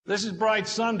This is Bright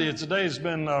Sunday. It's a day that's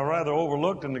been rather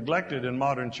overlooked and neglected in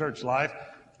modern church life.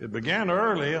 It began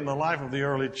early in the life of the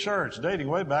early church, dating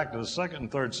way back to the 2nd and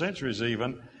 3rd centuries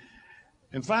even.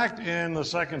 In fact, in the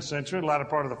 2nd century, the latter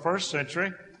part of the 1st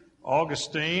century,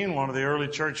 Augustine, one of the early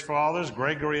church fathers,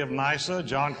 Gregory of Nyssa,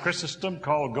 John Chrysostom,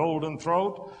 called Golden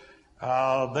Throat,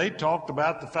 they talked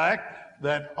about the fact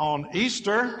that on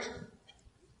Easter,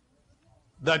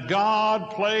 that God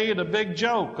played a big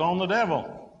joke on the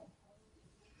devil.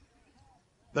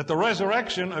 That the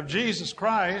resurrection of Jesus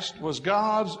Christ was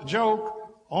God's joke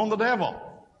on the devil.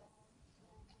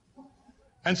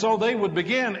 And so they would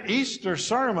begin Easter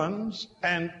sermons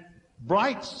and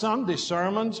Bright Sunday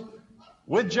sermons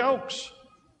with jokes.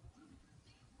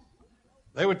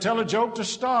 They would tell a joke to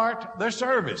start their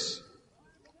service.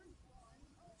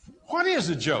 What is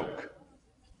a joke?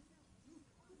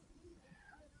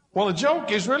 Well, a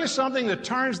joke is really something that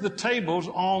turns the tables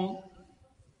on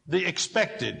the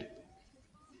expected.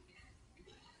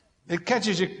 It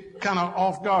catches you kind of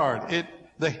off guard.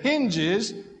 The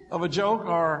hinges of a joke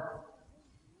are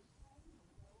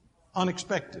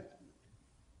unexpected.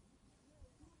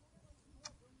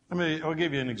 I'll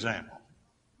give you an example.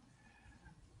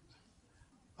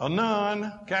 A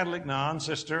nun, Catholic nun,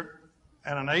 sister,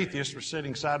 and an atheist were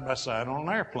sitting side by side on an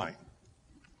airplane.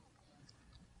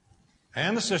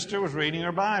 And the sister was reading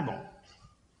her Bible.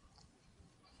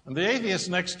 And the atheist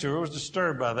next to her was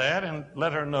disturbed by that and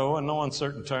let her know in no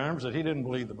uncertain terms that he didn't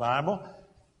believe the Bible.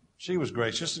 She was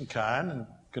gracious and kind and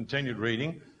continued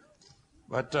reading.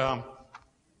 But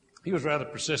he was rather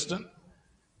persistent.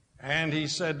 And he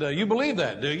said, you believe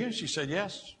that, do you? She said,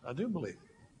 yes, I do believe it.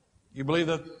 You believe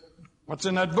that what's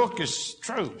in that book is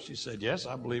true? She said, yes,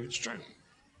 I believe it's true.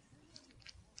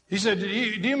 He said, do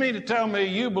you mean to tell me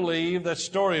you believe that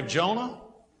story of Jonah?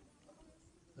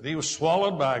 That he was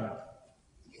swallowed by a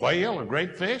whale, a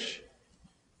great fish?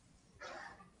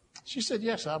 She said,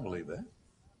 yes, I believe that.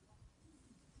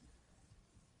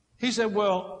 He said,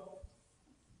 well,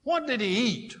 what did he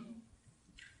eat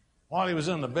while he was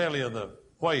in the belly of the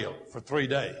whale for 3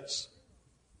 days?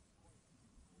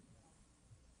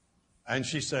 And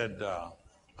she said,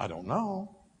 I don't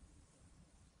know.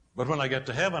 But when I get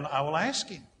to heaven, I will ask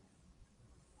him.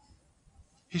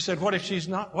 He said, what if he's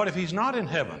not in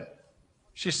heaven?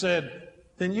 She said,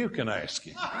 then you can ask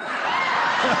him.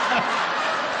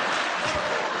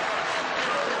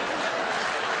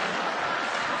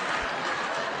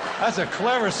 That's a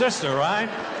clever sister, right?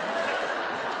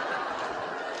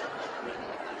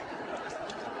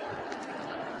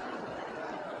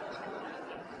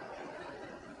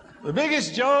 The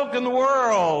biggest joke in the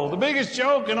world, the biggest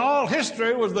joke in all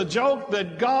history was the joke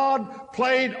that God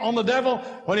played on the devil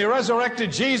when he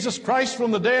resurrected Jesus Christ from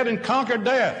the dead and conquered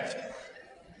death.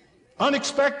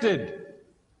 Unexpected,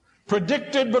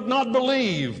 predicted but not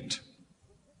believed.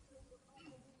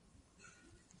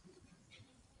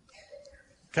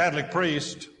 Catholic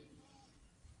priest,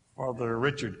 Father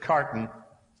Richard Carton,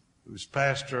 who's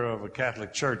pastor of a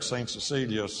Catholic church, St.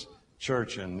 Cecilia's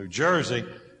Church in New Jersey,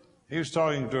 he was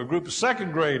talking to a group of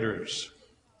second graders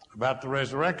about the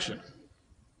resurrection.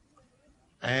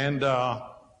 And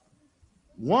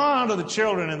one of the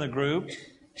children in the group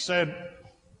said,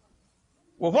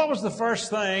 well, what was the first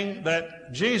thing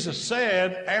that Jesus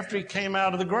said after he came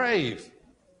out of the grave?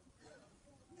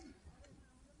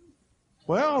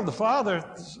 Well, the father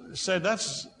said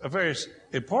that's a very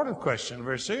important question, a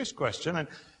very serious question. And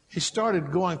he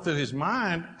started going through his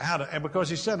mind because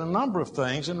he said a number of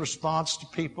things in response to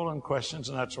people and questions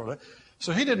and that sort of thing.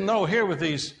 So he didn't know here with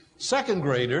these second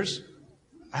graders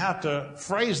how to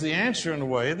phrase the answer in a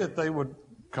way that they would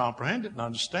comprehend it and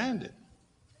understand it.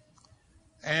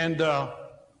 And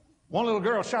one little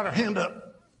girl shot her hand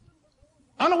up.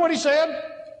 I know what he said.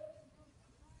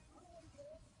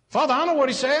 Father, I know what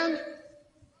he said.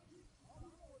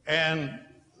 And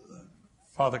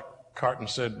Father Carton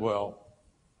said, well,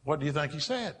 what do you think he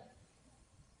said?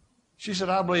 She said,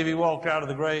 I believe he walked out of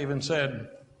the grave and said,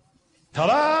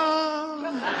 ta-da!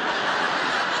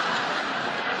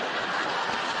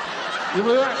 You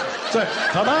believe that? Say,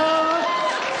 ta-da!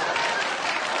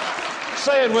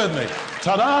 Say it with me.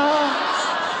 Ta-da!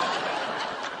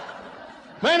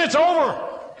 Man, it's over.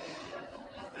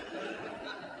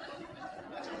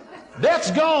 Death's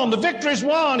gone. The victory's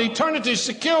won. Eternity's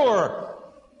secure.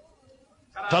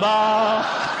 Ta-da!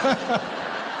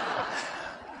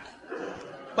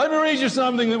 Let me read you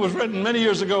something that was written many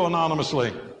years ago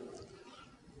anonymously.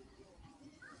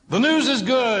 The news is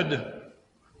good.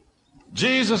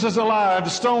 Jesus is alive.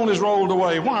 The stone is rolled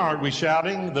away. Why aren't we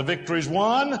shouting? The victory's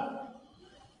won.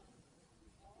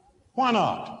 Why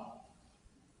not?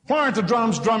 Why aren't the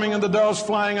drums drumming and the doves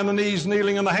flying and the knees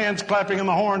kneeling and the hands clapping and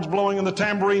the horns blowing and the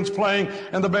tambourines playing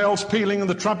and the bells pealing and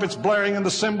the trumpets blaring and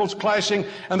the cymbals clashing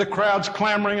and the crowds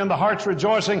clamoring and the hearts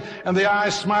rejoicing and the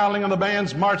eyes smiling and the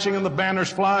bands marching and the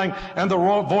banners flying and the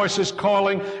voices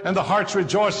calling and the hearts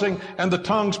rejoicing and the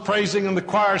tongues praising and the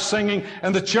choir singing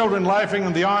and the children laughing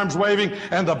and the arms waving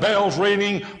and the bells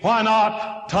ringing? Why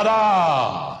not?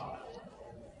 Ta-da!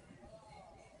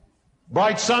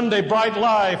 Bright Sunday, bright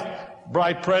life,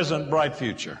 bright present, bright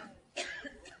future.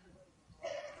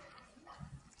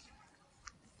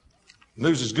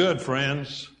 News is good,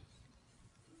 friends.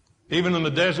 Even in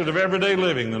the desert of everyday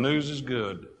living, the news is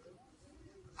good.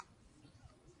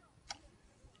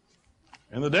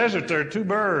 In the desert, there are two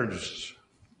birds.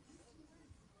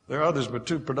 There are others, but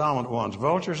two predominant ones,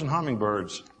 vultures and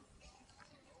hummingbirds.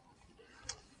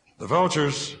 The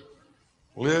vultures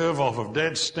live off of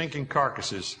dead, stinking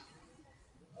carcasses.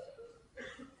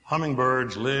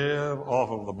 Hummingbirds live off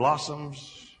of the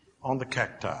blossoms on the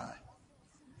cacti.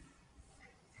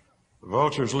 The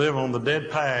vultures live on the dead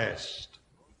past.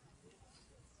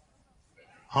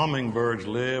 Hummingbirds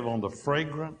live on the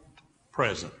fragrant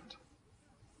present.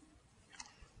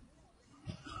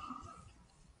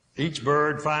 Each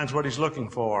bird finds what he's looking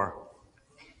for.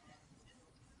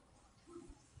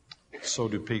 So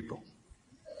do people.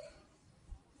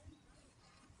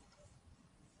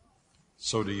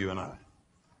 So do you and I.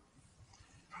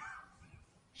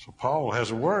 So Paul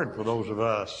has a word for those of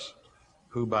us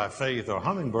who by faith are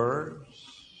hummingbirds,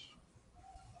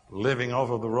 living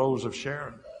off of the rose of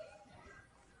Sharon,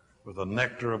 with the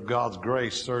nectar of God's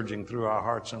grace surging through our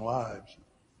hearts and lives.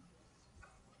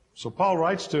 So Paul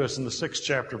writes to us in the 6th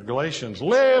chapter of Galatians,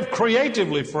 live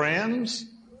creatively, friends,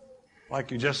 like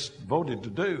you just voted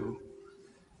to do.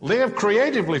 Live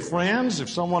creatively, friends. If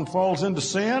someone falls into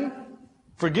sin,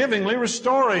 forgivingly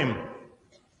restore him.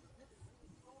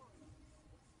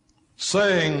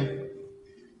 Saving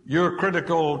your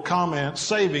critical comments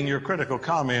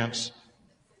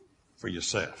for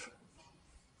yourself.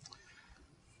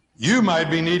 You might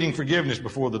be needing forgiveness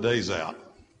before the day's out.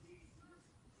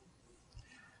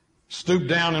 Stoop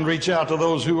down and reach out to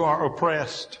those who are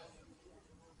oppressed.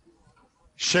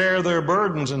 Share their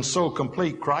burdens and so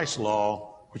complete Christ's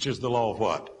law, which is the law of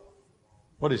what?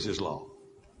 What is his law?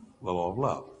 The law of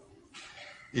love.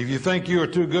 If you think you are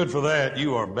too good for that,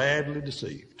 you are badly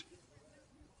deceived.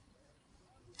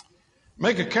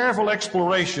 Make a careful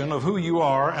exploration of who you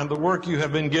are and the work you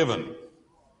have been given.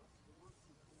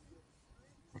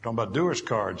 We're talking about doers'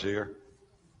 cards here.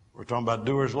 We're talking about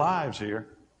doers' lives here.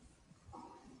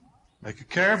 Make a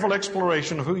careful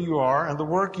exploration of who you are and the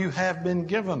work you have been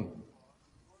given.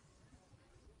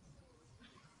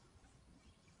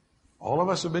 All of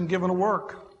us have been given a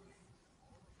work.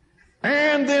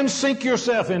 And then sink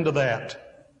yourself into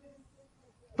that.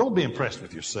 Don't be impressed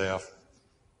with yourself.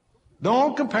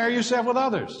 Don't compare yourself with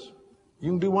others.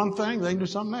 You can do one thing, they can do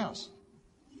something else.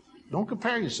 Don't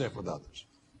compare yourself with others.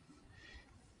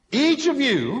 Each of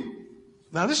you,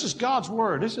 now this is God's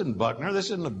word. This isn't Buckner. This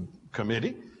isn't a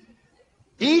committee.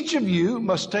 Each of you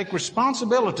must take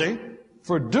responsibility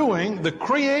for doing the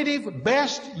creative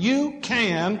best you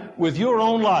can with your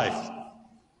own life.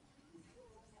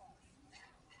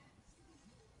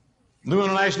 New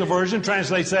International Version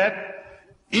translates that.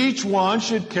 Each one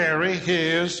should carry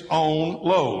his own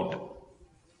load.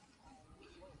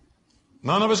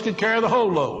 None of us can carry the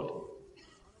whole load.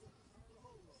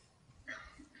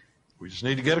 We just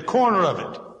need to get a corner of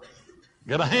it.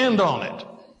 Get a hand on it.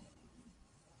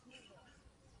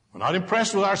 We're not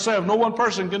impressed with ourselves. No one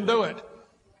person can do it.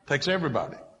 It takes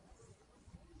everybody.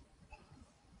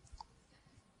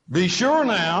 Be sure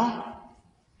now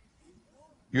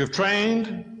you have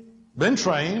been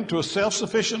trained to a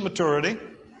self-sufficient maturity.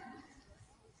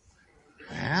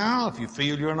 Now, if you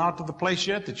feel you're not to the place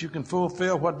yet that you can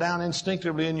fulfill what down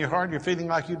instinctively in your heart you're feeling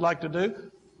like you'd like to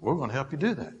do, we're going to help you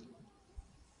do that.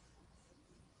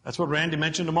 That's what Randy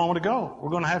mentioned a moment ago.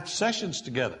 We're going to have sessions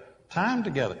together, time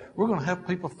together. We're going to help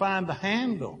people find the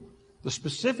handle, the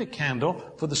specific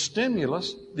handle for the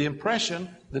stimulus, the impression,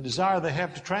 the desire they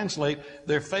have to translate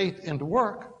their faith into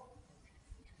work.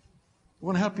 We're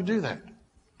going to help you do that.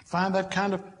 Find that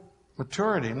kind of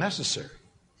maturity necessary.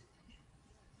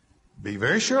 Be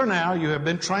very sure now you have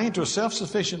been trained to a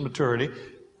self-sufficient maturity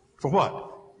for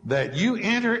what? That you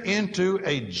enter into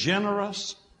a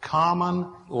generous,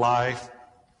 common life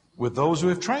with those who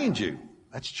have trained you.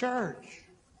 That's church.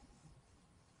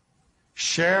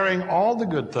 Sharing all the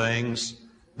good things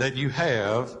that you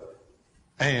have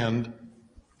and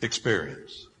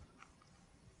experience.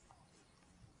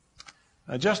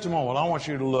 Now, just a moment, I want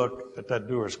you to look at that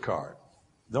doer's card.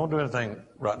 Don't do anything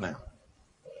right now.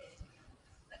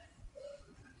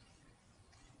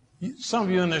 Some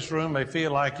of you in this room may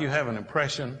feel like you have an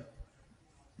impression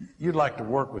you'd like to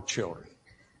work with children.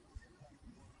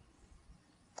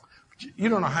 You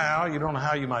don't know how. You don't know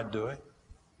how you might do it.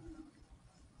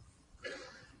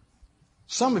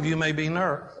 Some of you may be in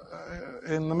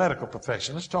the medical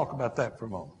profession. Let's talk about that for a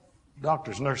moment.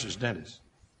 Doctors, nurses, dentists,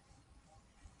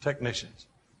 technicians.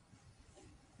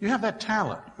 You have that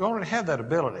talent. You already have that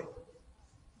ability.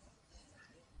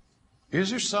 Is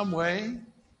there some way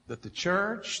that the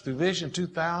church, through Vision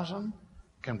 2000,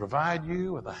 can provide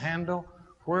you with a handle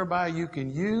whereby you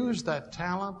can use that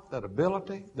talent, that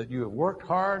ability that you have worked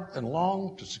hard and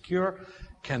long to secure,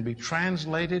 can be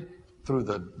translated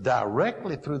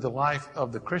directly through the life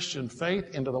of the Christian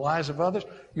faith into the lives of others?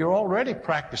 You're already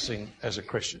practicing as a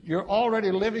Christian. You're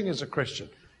already living as a Christian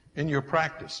in your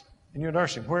practice, in your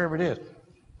nursing, wherever it is.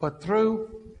 But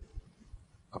through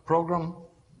a program,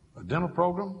 a dental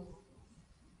program,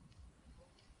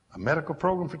 a medical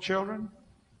program for children,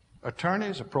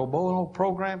 attorneys, a pro bono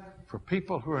program for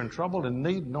people who are in trouble and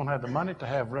need and don't have the money to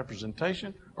have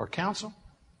representation or counsel.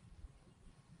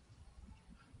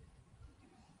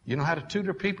 You know how to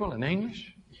tutor people in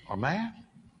English or math?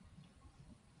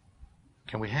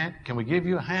 Can we give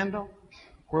you a handle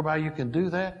whereby you can do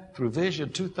that through Vision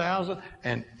 2000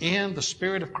 and in the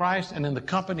Spirit of Christ and in the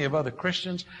company of other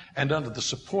Christians and under the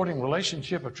supporting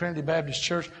relationship of Trinity Baptist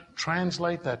Church,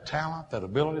 translate that talent, that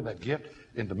ability, that gift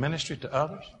into ministry to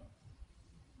others?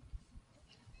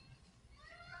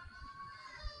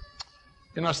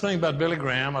 You know, I was thinking about Billy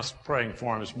Graham. I was praying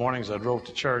for him this morning as I drove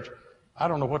to church. I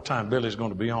don't know what time Billy's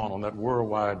going to be on that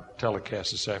worldwide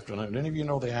telecast this afternoon. Any of you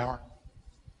know the hour?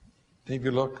 Any of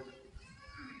you look?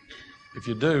 If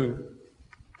you do,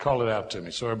 call it out to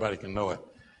me so everybody can know it.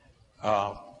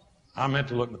 I meant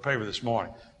to look in the paper this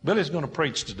morning. Billy's going to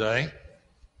preach today.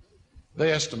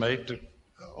 They estimate to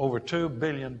over 2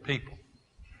 billion people.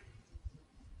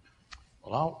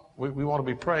 Well, we want to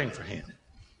be praying for him.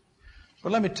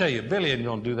 But let me tell you, Billy isn't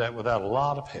going to do that without a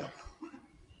lot of help.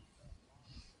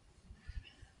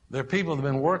 There are people that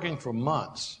have been working for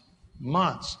months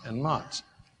and months.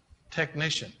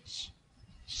 Technicians,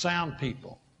 sound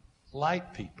people,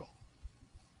 light people,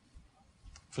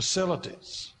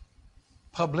 facilities,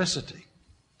 publicity.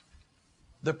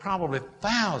 There are probably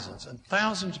thousands and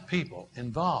thousands of people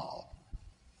involved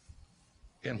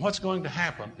in what's going to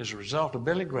happen as a result of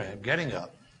Billy Graham getting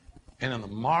up and in the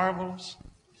marvelous,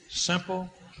 simple,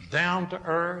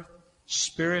 down-to-earth,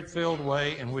 spirit-filled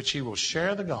way in which he will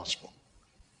share the gospel.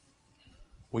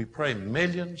 We pray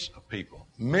millions of people,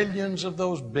 millions of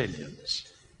those billions,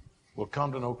 will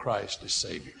come to know Christ as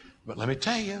Savior. But let me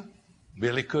tell you,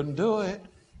 Billy couldn't do it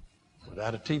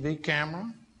without a TV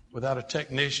camera, without a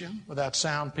technician, without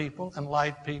sound people and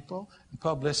light people and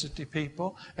publicity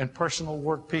people and personal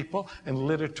work people and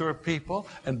literature people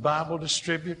and Bible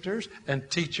distributors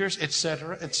and teachers,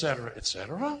 etc., etc.,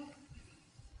 etc.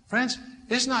 Friends,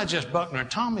 it's not just Buckner and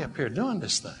Tommy up here doing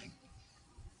this thing.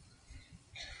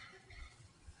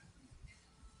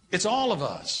 It's all of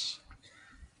us,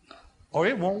 or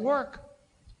it won't work.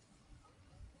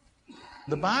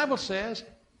 The Bible says,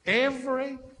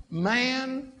 every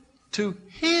man to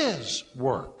his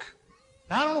work.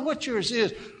 Now, I don't know what yours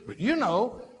is, but you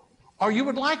know, or you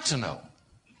would like to know.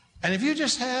 And if you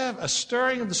just have a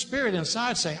stirring of the Spirit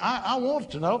inside saying, I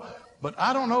want to know, but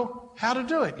I don't know how to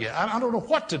do it yet. I don't know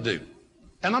what to do.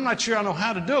 And I'm not sure I know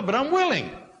how to do it, but I'm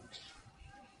willing.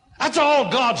 That's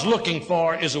all God's looking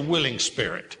for, is a willing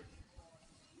spirit.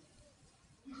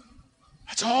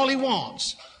 That's all He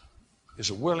wants, is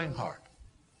a willing heart.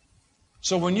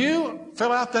 So when you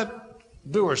fill out that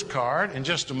doer's card in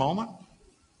just a moment,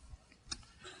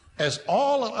 as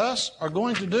all of us are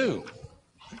going to do,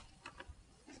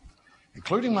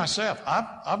 including myself,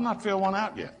 I've not filled one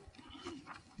out yet.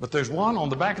 But there's one on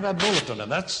the back of that bulletin, and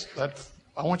that's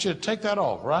I want you to take that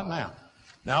off right now.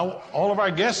 Now, all of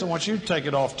our guests, I want you to take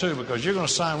it off too, because you're going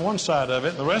to sign one side of it,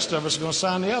 and the rest of us are going to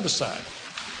sign the other side.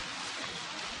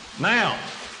 Now,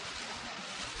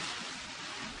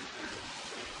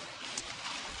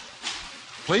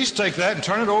 please take that and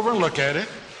turn it over and look at it.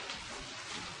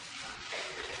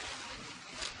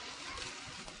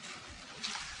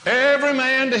 Every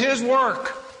man to his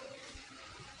work.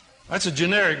 That's a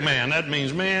generic man. That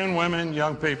means men, women,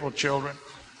 young people, children.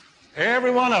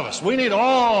 Every one of us. We need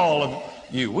all of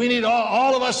you. We need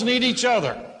all of us need each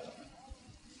other.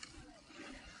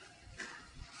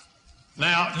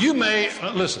 Now, you may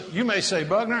say,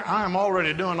 Buckner, I am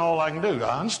already doing all I can do.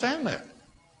 I understand that.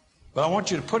 But I want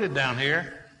you to put it down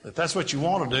here that that's what you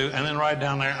want to do, and then write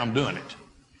down there, I'm doing it.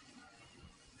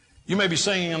 You may be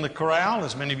singing in the chorale,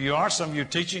 as many of you are. Some of you are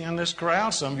teaching in this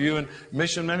chorale. Some of you in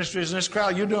mission ministries in this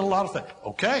chorale. You're doing a lot of things.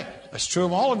 Okay, that's true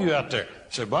of all of you out there. You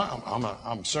say, well,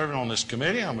 I'm serving on this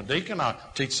committee. I'm a deacon. I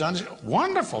teach Sundays.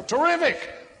 Wonderful, terrific.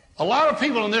 A lot of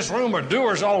people in this room are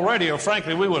doers already, or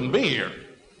frankly, we wouldn't be here.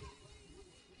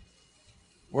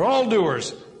 We're all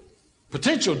doers,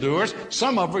 potential doers.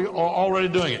 Some of you are already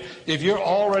doing it. If you're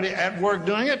already at work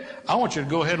doing it, I want you to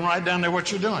go ahead and write down there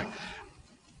what you're doing.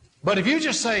 But if you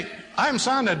just say, I haven't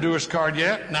signed that doer's card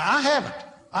yet. Now, I haven't.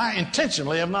 I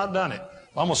intentionally have not done it.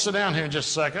 I'm going to sit down here in just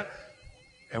a second,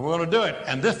 and we're going to do it.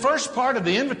 And the first part of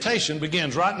the invitation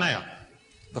begins right now.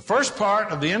 The first part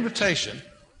of the invitation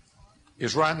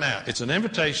is right now. It's an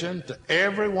invitation to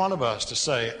every one of us to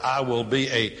say, I will be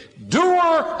a doer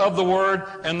of the word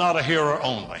and not a hearer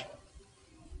only.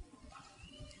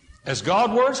 As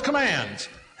God's word commands,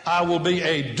 I will be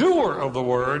a doer of the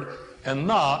word and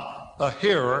not a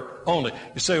hearer only.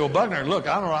 You say, well, Buckner, look,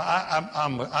 I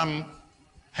don't know, I'm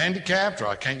handicapped, or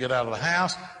I can't get out of the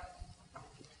house.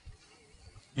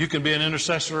 You can be an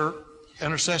intercessor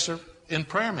in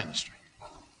prayer ministry.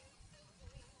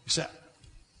 You say,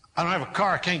 I don't have a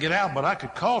car, I can't get out, but I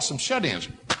could call some shut-ins.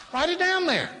 Write it down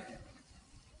there.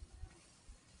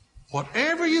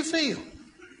 Whatever you feel,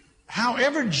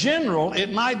 however general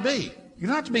it might be. You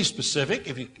don't have to be specific.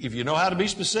 If you know how to be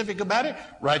specific about it,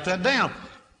 write that down.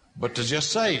 But to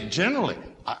just say, generally,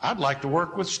 I'd like to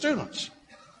work with students.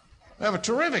 We have a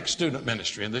terrific student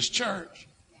ministry in this church.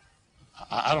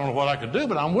 I don't know what I could do,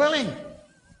 but I'm willing.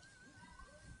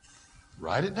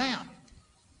 Write it down.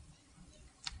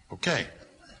 Okay.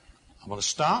 I'm going to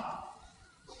stop.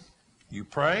 You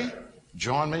pray.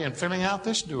 Join me in filling out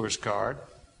this doer's card.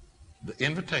 The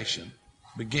invitation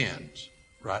begins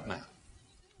right now.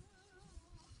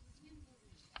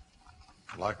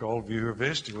 I'd like all of you who are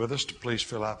visiting with us to please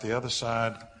fill out the other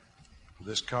side of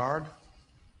this card.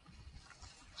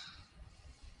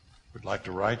 We'd like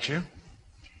to write you.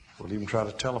 We'll even try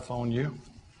to telephone you.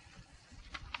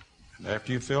 And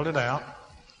after you've filled it out,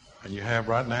 and you have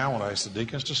right now, I want to ask the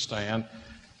deacons to stand,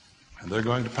 and they're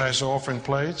going to pass offering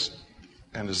plates.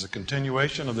 And as a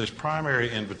continuation of this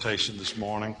primary invitation this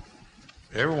morning,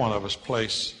 every one of us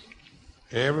place,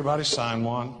 everybody sign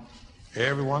one,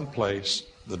 everyone place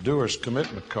the doer's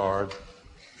commitment card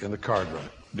in the card rack.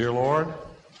 Dear Lord,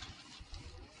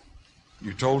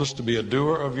 you told us to be a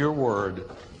doer of your word.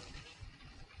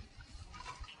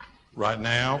 Right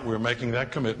now, we're making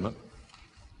that commitment,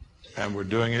 and we're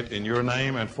doing it in your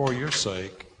name and for your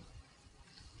sake.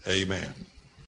 Amen.